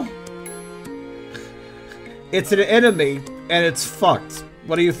combat, though? It's an enemy, and it's fucked.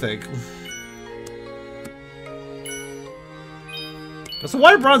 What do you think? So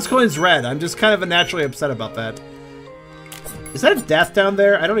why are bronze coins red? I'm just kind of naturally upset about that. Is that a death down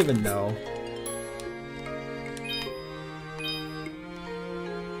there? I don't even know.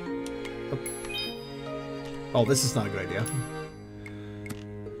 Oh, this is not a good idea.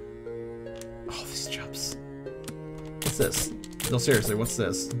 Oh, these jumps. What's this? No, seriously, what's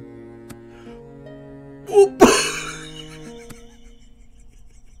this? Oop.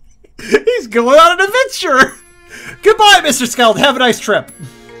 He's going on an adventure! Goodbye, Mr. Skeld. Have a nice trip.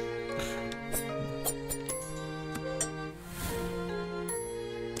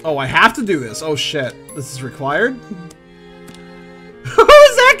 Oh, I have to do this. Oh, shit. This is required? Who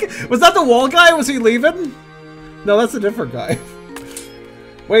is that? Was that the wall guy? Was he leaving? No, that's a different guy.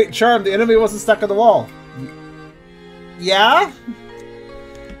 Wait, Charm, the enemy wasn't stuck on the wall. Yeah?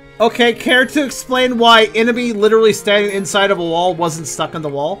 Okay, care to explain why enemy literally standing inside of a wall wasn't stuck on the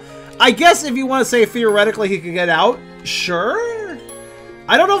wall? I guess if you want to say theoretically he could get out, sure.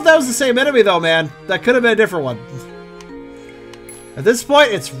 I don't know if that was the same enemy though, man. That could have been a different one. At this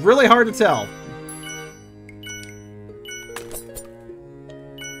point, it's really hard to tell.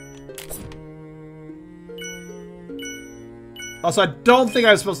 Also, I don't think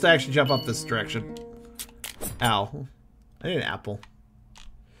I was supposed to actually jump up this direction. Ow. I need an apple.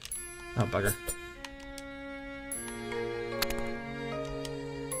 Oh, bugger.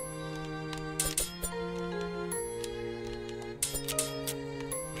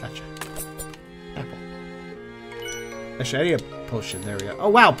 Gotcha. Apple. Actually, I need a potion. There we go. Oh,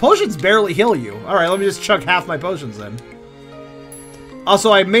 wow. Potions barely heal you. Alright, let me just chug half my potions then.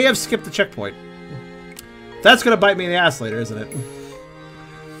 Also, I may have skipped the checkpoint. That's gonna bite me in the ass later, isn't it?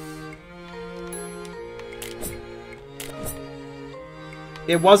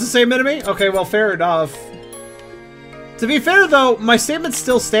 It was the same enemy? Okay, well, fair enough. To be fair, though, my statement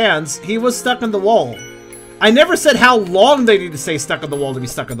still stands. He was stuck on the wall. I never said how long they need to stay stuck on the wall to be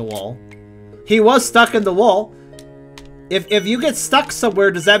stuck on the wall. He was stuck in the wall. If you get stuck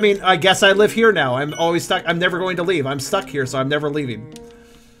somewhere, does that mean, I guess I live here now? I'm always stuck. I'm never going to leave. I'm stuck here, so I'm never leaving.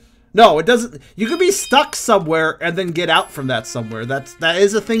 No, it doesn't. You can be stuck somewhere and then get out from that somewhere. That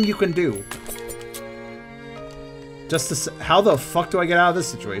is a thing you can do. Just to, how the fuck do I get out of this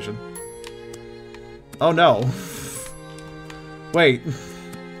situation? Oh no. Wait.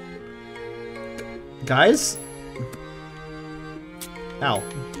 Guys? Ow.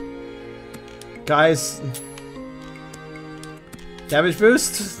 Guys. Damage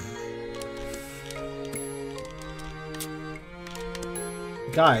boost?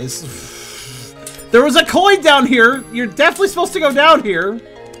 Guys. There was a coin down here! You're definitely supposed to go down here!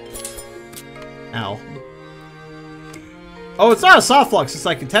 Ow. Oh, it's not a soft flux, it's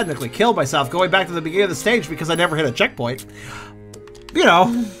like I can technically kill myself going back to the beginning of the stage because I never hit a checkpoint. You know.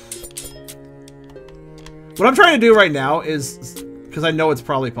 What I'm trying to do right now is, because I know it's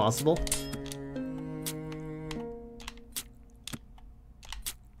probably possible.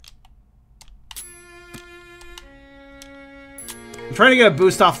 I'm trying to get a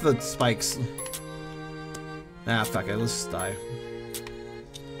boost off the spikes. Ah, fuck it, let's just die.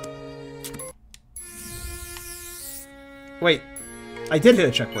 Wait, I did hit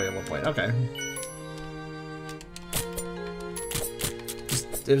a checkpoint at one point, okay.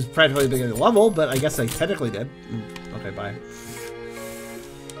 It was practically the beginning of the level, but I guess I technically did. Okay, bye.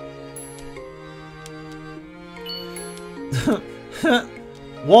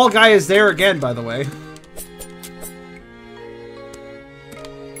 Wall guy is there again, by the way.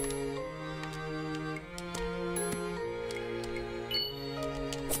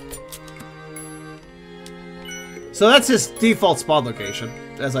 So that's his default spawn location,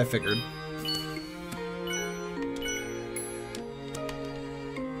 as I figured.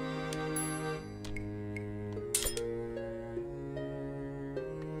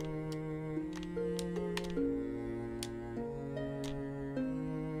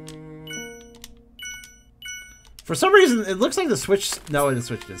 For some reason, it looks like the switch... No, the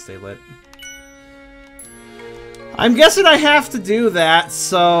switch didn't stay lit. I'm guessing I have to do that,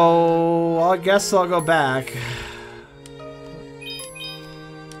 so... I guess I'll go back.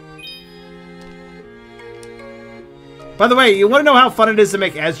 By the way, you want to know how fun it is to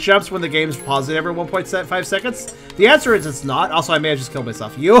make edge jumps when the game's pausing every 1.5 seconds? The answer is it's not. Also, I may have just killed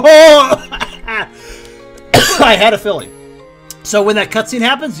myself. Yo! I had a feeling. So when that cutscene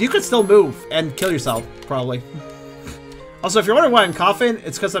happens, you can still move and kill yourself, probably. Also, if you're wondering why I'm coughing,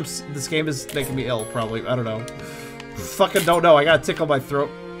 it's because this game is making me ill, probably. I don't know. Fucking don't know. I got a tickle in my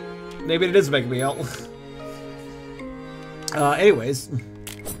throat. Maybe it is making me ill. Anyways.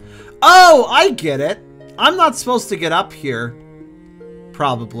 Oh, I get it. I'm not supposed to get up here.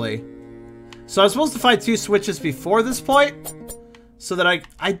 Probably. So I'm supposed to find 2 switches before this point. So that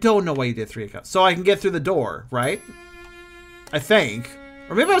I don't know why you did 3 accounts. So I can get through the door, right? I think.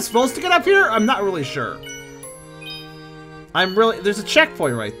 Or maybe I'm supposed to get up here? I'm not really sure. There's a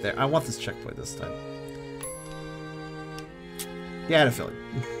checkpoint right there. I want this checkpoint this time. Yeah, I had a feeling.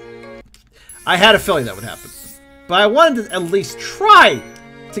 I had a feeling that would happen. But I wanted to at least try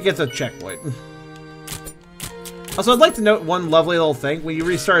to get the checkpoint. Also, I'd like to note one lovely little thing. When you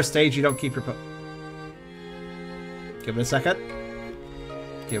restart a stage, you don't keep your... Give it a second.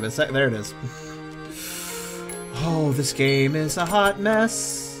 Give it a second. There it is. Oh, this game is a hot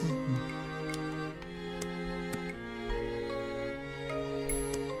mess.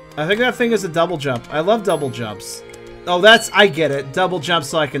 I think that thing is a double jump. I love double jumps. Oh, I get it. Double jump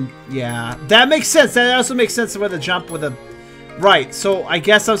so I can, yeah. That makes sense. That also makes sense with a jump with a, right. So I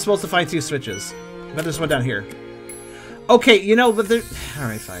guess I'm supposed to find 2 switches. But there's one down here. Okay, you know, but there,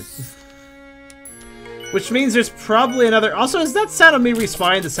 alright, fine. Which means there's probably another, also, is that sound of me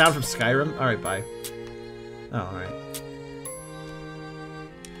respawning the sound from Skyrim? Alright, bye. Oh, alright.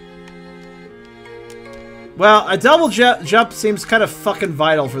 Well, a double jump seems kind of fucking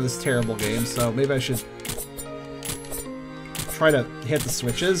vital for this terrible game, so maybe I should try to hit the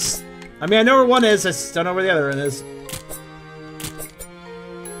switches. I mean, I know where one is, I just don't know where the other one is.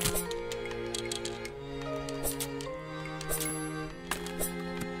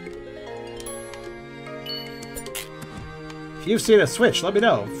 If you've seen a switch, let me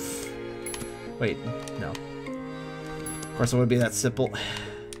know. Wait, no. Of course it wouldn't be that simple.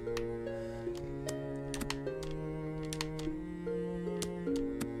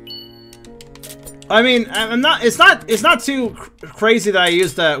 I mean, it's not too crazy that I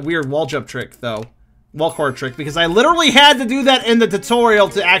used that weird wall jump trick, though. Wall core trick, because I literally had to do that in the tutorial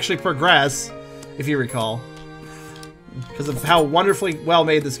to actually progress, if you recall. Because of how wonderfully well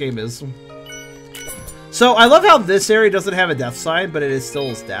made this game is. So, I love how this area doesn't have a death sign, but it is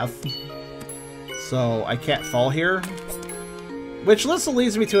still death. So I can't fall here. Which also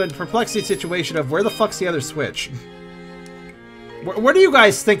leads me to a perplexing situation of where the fuck's the other switch? Where do you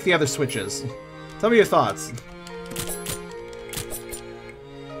guys think the other switch is? Tell me your thoughts.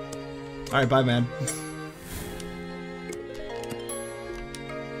 Alright, bye, man.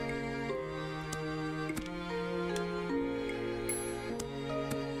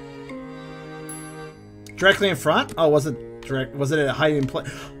 Directly in front? Oh, was it direct? Was it a hiding place?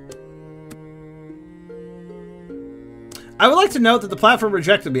 I would like to note that the platform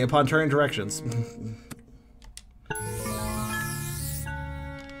rejected me upon turning directions.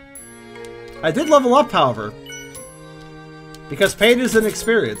 I did level up, however. Because pain is an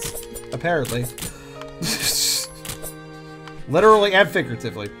experience, apparently. Literally and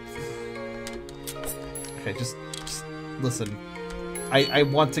figuratively. Okay, just listen. I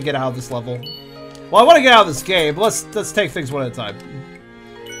want to get out of this level. Well, I want to get out of this game, but let's take things one at a time.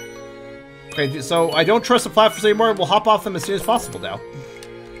 Okay, so I don't trust the platforms anymore. We'll hop off them as soon as possible now.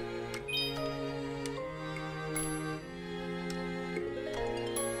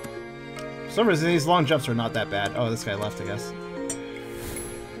 For some reason, these long jumps are not that bad. Oh, this guy left, I guess.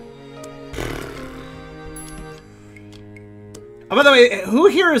 Oh, by the way, who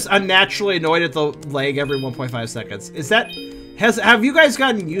here is unnaturally annoyed at the lag every 1.5 seconds? Is that... Have you guys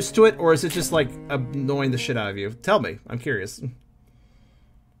gotten used to it, or is it just, like, annoying the shit out of you? Tell me. I'm curious.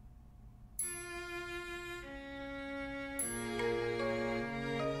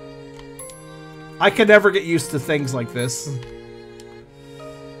 I could never get used to things like this.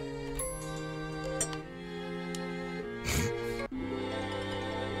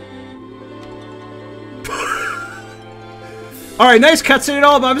 Alright, nice cutscene and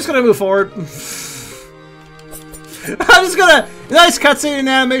all, but I'm just gonna move forward. I'm just gonna... Nice cutscene and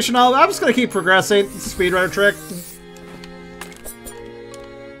animation and all, I'm just gonna keep progressing. It's a speedrunner trick.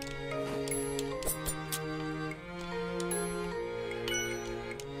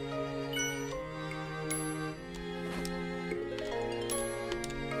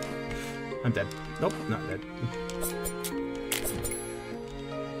 I'm dead. Nope, not dead.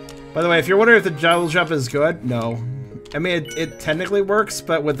 By the way, if you're wondering if the double jump is good, no. I mean, it technically works,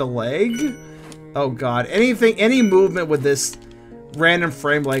 but with the leg? Oh god. Any movement with this random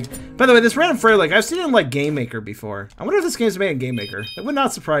frame lag. By the way, this random frame lag, I've seen it in, like, Game Maker before. I wonder if this game's made in Game Maker. That would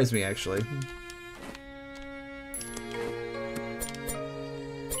not surprise me, actually.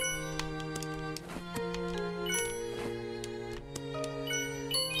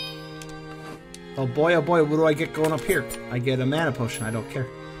 Oh boy, what do I get going up here? I get a mana potion, I don't care.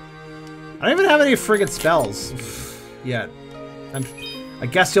 I don't even have any friggin' spells yet. I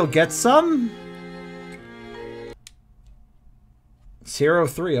guess you'll get some?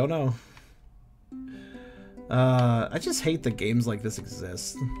 03, oh no. I just hate that games like this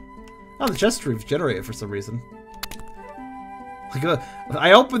exist. Oh, the chest regenerated for some reason. Like,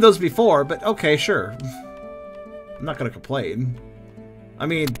 I opened those before, but okay, sure. I'm not gonna complain. I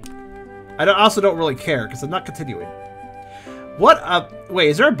mean, I also don't really care, because I'm not continuing. What, wait,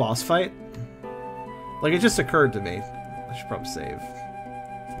 is there a boss fight? Like, it just occurred to me. I should probably save.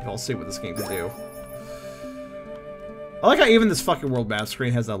 I'll see what this game can do. I like how even this fucking world map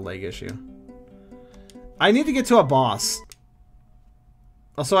screen has that leg issue. I need to get to a boss.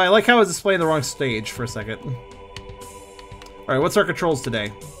 Also, I like how I was displaying the wrong stage for a second. Alright, what's our controls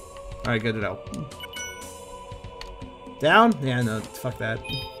today? Alright, good to know. Down? Yeah, no, fuck that.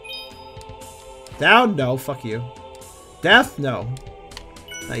 Down? No, fuck you. Death? No.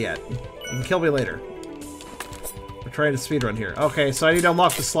 Not yet. You can kill me later. We're trying to speedrun here. Okay, so I need to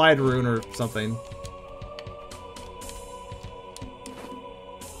unlock the slide rune or something.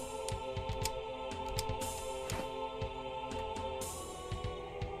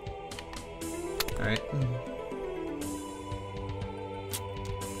 Alright.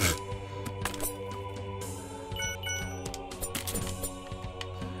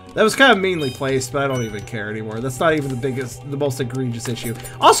 That was kind of meanly placed, but I don't even care anymore. That's not even the most egregious issue.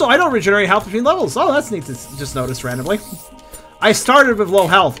 Also, I don't regenerate health between levels. Oh, that's neat to just notice randomly. I started with low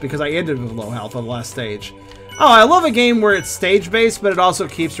health because I ended with low health on the last stage. Oh, I love a game where it's stage-based, but it also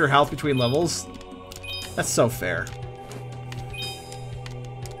keeps your health between levels. That's so fair.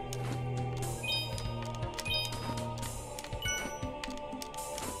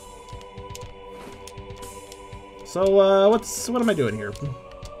 So, what am I doing here?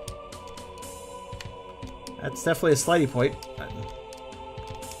 That's definitely a slidey point.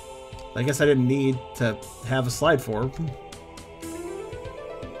 I guess I didn't need to have a slide for.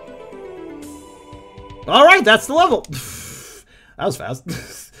 Alright, that's the level! That was fast.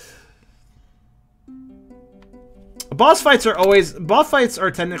 Boss fights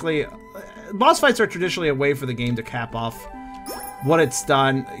are technically... boss fights are traditionally a way for the game to cap off what it's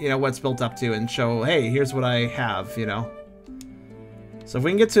done, you know, what's built up to, and show, hey, here's what I have, you know. So if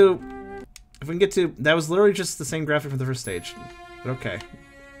we can get to, that was literally just the same graphic from the first stage. But okay.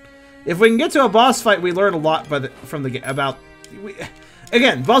 If we can get to a boss fight, we learn a lot from the game about.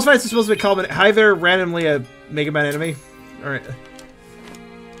 Again, boss fights are supposed to be either randomly a Mega Man enemy, or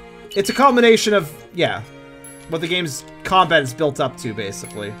it's a culmination of, yeah, what the game's combat is built up to,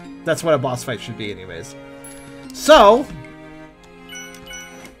 basically. That's what a boss fight should be, anyways. So,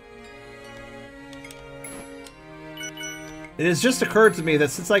 it has just occurred to me that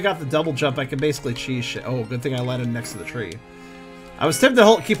since I got the double jump, I can basically cheese shit. Oh, good thing I landed next to the tree. I was tempted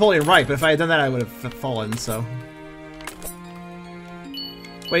to keep holding right, but if I had done that, I would have fallen, so.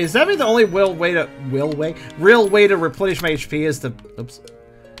 Wait, does that mean the only real way to replenish my HP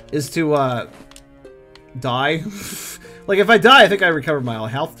is to die? Like, if I die, I think I recover my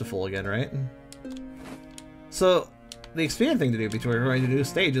health to full again, right? So, the expedient thing to do before we're going to do a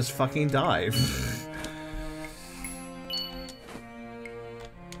stage is fucking die.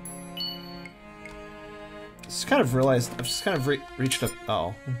 Just kind of realized, I've just kind of reached up.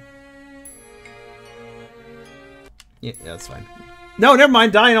 Oh. Yeah, that's fine. No, never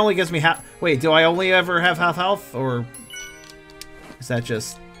mind. Dying only gives me half. Wait, do I only ever have half health, or is that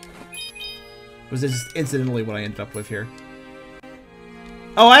just? Was this just incidentally what I ended up with here?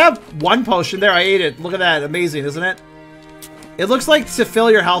 Oh, I have one potion there. I ate it. Look at that. Amazing, isn't it? It looks like to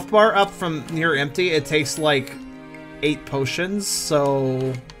fill your health bar up from near empty, it takes like 8 potions.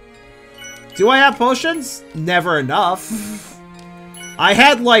 So, do I have potions? Never enough. I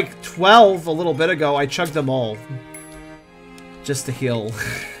had like 12 a little bit ago. I chugged them all. Just to heal.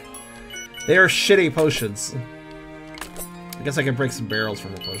 They are shitty potions. I guess I can break some barrels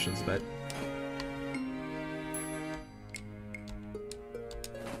from the potions, but...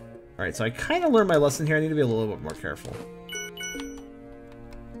 Alright, so I kind of learned my lesson here. I need to be a little bit more careful.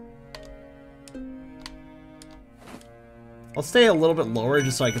 I'll stay a little bit lower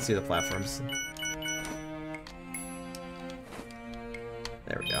just so I can see the platforms.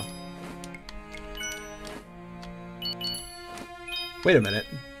 There we go. Wait a minute.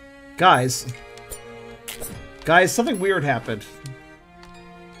 Guys. Guys, something weird happened.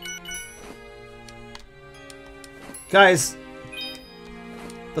 Guys.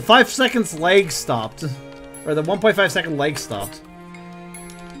 The 5 seconds lag stopped. Or the 1.5 second lag stopped.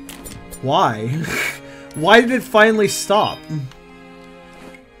 Why? Why did it finally stop?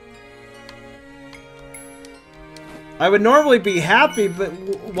 I would normally be happy, but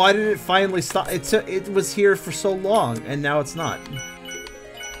why did it finally stop? It was here for so long, and now it's not.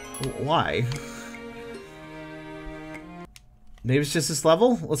 Why? Maybe it's just this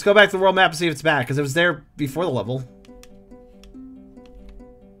level? Let's go back to the world map and see if it's back, because it was there before the level.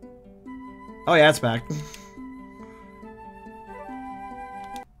 Oh yeah, it's back.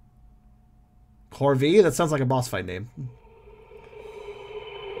 Corvi? That sounds like a boss fight name.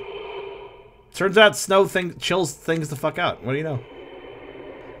 Turns out snow chills things the fuck out. What do you know?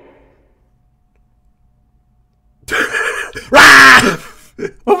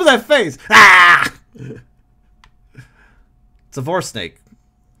 What was that face? It's a vor snake.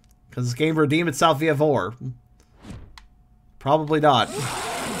 Because this game redeemed itself via vor. Probably not.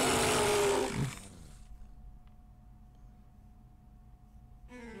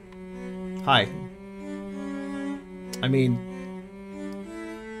 Hi. I mean...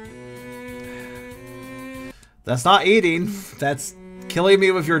 That's not eating. That's killing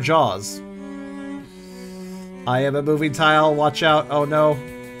me with your jaws. I am a moving tile. Watch out. Oh no.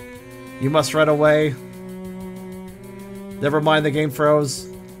 You must run away. Never mind, the game froze.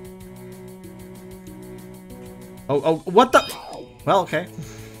 Oh, what the? Well, okay.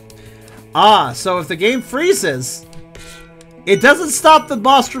 Ah, so if the game freezes, it doesn't stop the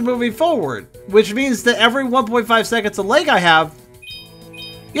boss from moving forward. Which means that every 1.5 seconds of lag I have...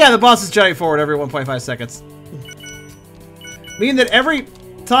 Yeah, the boss is jutting forward every 1.5 seconds. Meaning that every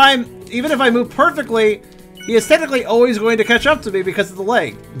time, even if I move perfectly, he is technically always going to catch up to me because of the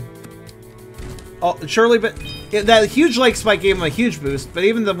lag. Oh, surely, but that huge lag spike gave him a huge boost, but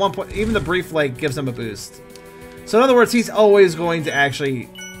even the brief lag gives him a boost. So in other words, he's always going to actually...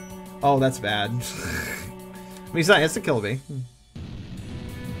 Oh, that's bad. I mean, he's not insta-kill me.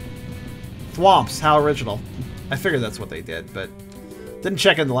 Thwomps, how original. I figured that's what they did, but didn't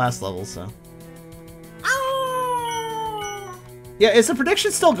check in the last level, so... Yeah, is the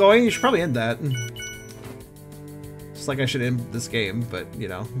prediction still going? You should probably end that. Just like I should end this game, but, you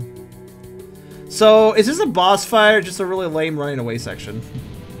know. So, is this a boss fight or just a really lame running away section?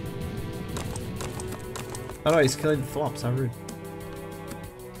 Oh no, he's killing the thwomps, how rude.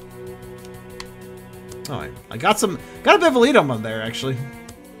 Oh, I got a bit of a lead on them there, actually.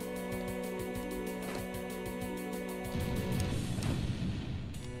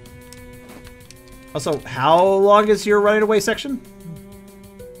 Also, how long is your running away section?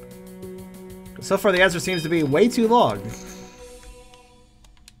 So far, the answer seems to be way too long.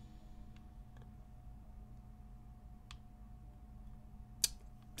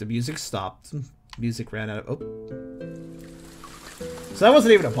 The music stopped. Music ran out of... Oh. So that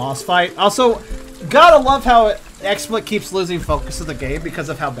wasn't even a boss fight. Also, gotta love how XSplit keeps losing focus of the game because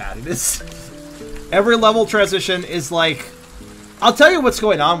of how bad it is. Every level transition is like... I'll tell you what's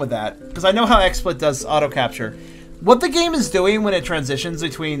going on with that, because I know how XSplit does auto-capture. What the game is doing when it transitions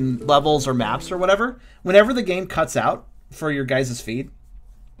between levels or maps or whatever, whenever the game cuts out for your guys' feed,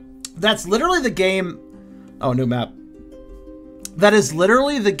 that's literally the game... Oh, new map. That is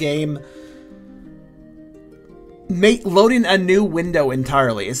literally the game loading a new window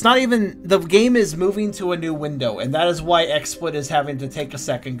entirely. It's not even... The game is moving to a new window, and that is why XSplit is having to take a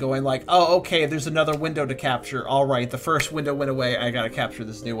second going like, oh, okay, there's another window to capture. All right, the first window went away. I gotta capture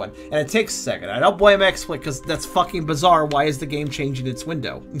this new one. And it takes a second. I don't blame XSplit because that's fucking bizarre. Why is the game changing its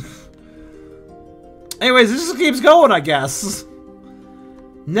window? Anyways, this just keeps going, I guess.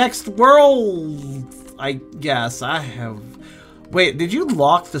 Next world, I guess. I have... Wait, did you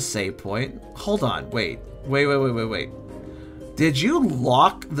lock the save point? Hold on, wait. Wait. Did you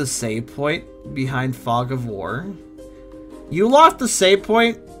lock the save point behind Fog of War? You locked the save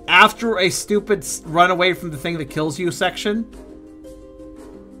point after a stupid run away from the thing that kills you section?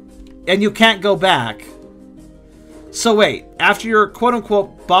 And you can't go back. So wait, after your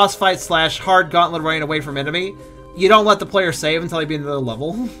quote-unquote boss fight / hard gauntlet running away from enemy, you don't let the player save until they beat another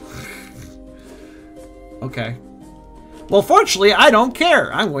level? Okay. Well, fortunately, I don't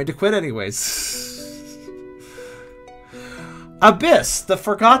care. I'm going to quit anyways. Abyss, The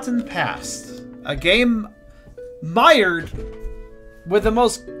Forgotten Past. A game mired with the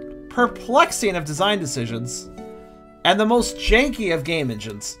most perplexing of design decisions and the most janky of game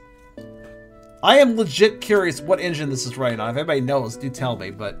engines. I am legit curious what engine this is running on. If anybody knows, do tell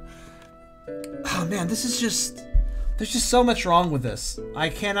me, but... Oh man, this is just... There's just so much wrong with this. I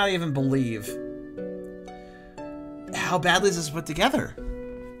cannot even believe how badly this is put together.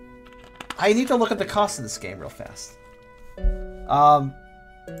 I need to look at the cost of this game real fast.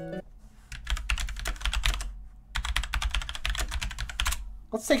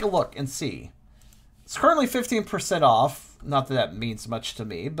 Let's take a look and see. It's currently 15% off. Not that that means much to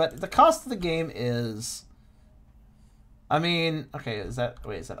me, but the cost of the game is... I mean, okay, is that...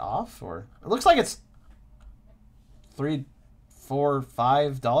 Wait, is that off? Or... It looks like it's... $3, $4,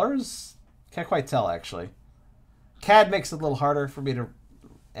 $5? Can't quite tell, actually. CAD makes it a little harder for me to...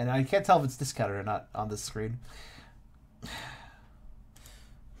 And I can't tell if it's discounted or not on this screen.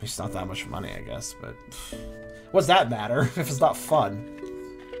 It's not that much money, I guess, but... What's that matter if it's not fun?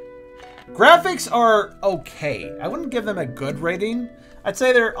 Graphics are okay. I wouldn't give them a good rating. I'd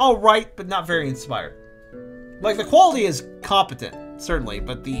say they're alright, but not very inspired. Like, the quality is competent, certainly,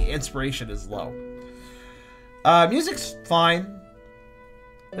 but the inspiration is low. Music's fine.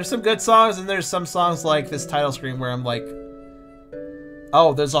 There's some good songs, and there's some songs like this title screen where I'm like,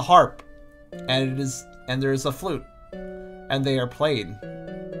 oh, there's a harp, and there's a flute, and they are played.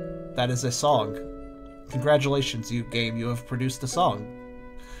 That is a song. Congratulations, you game, you have produced a song.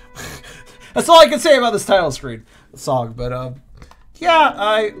 That's all I can say about this title screen song, but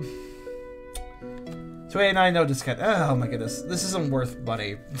yeah, 289, no discount. Oh my goodness, this isn't worth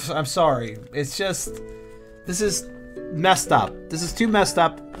money. I'm sorry. It's just, this is messed up. This is too messed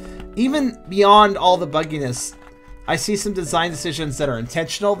up. Even beyond all the bugginess, I see some design decisions that are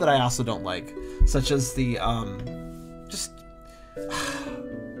intentional that I also don't like, such as the just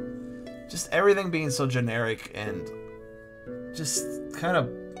everything being so generic and just kind of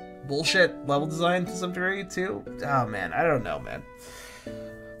bullshit level design to some degree too. Oh man, I don't know, man.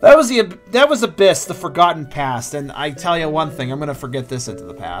 That was Abyss, The Forgotten Past, and I tell you one thing, I'm gonna forget this into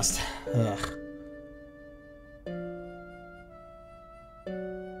the past. Ugh.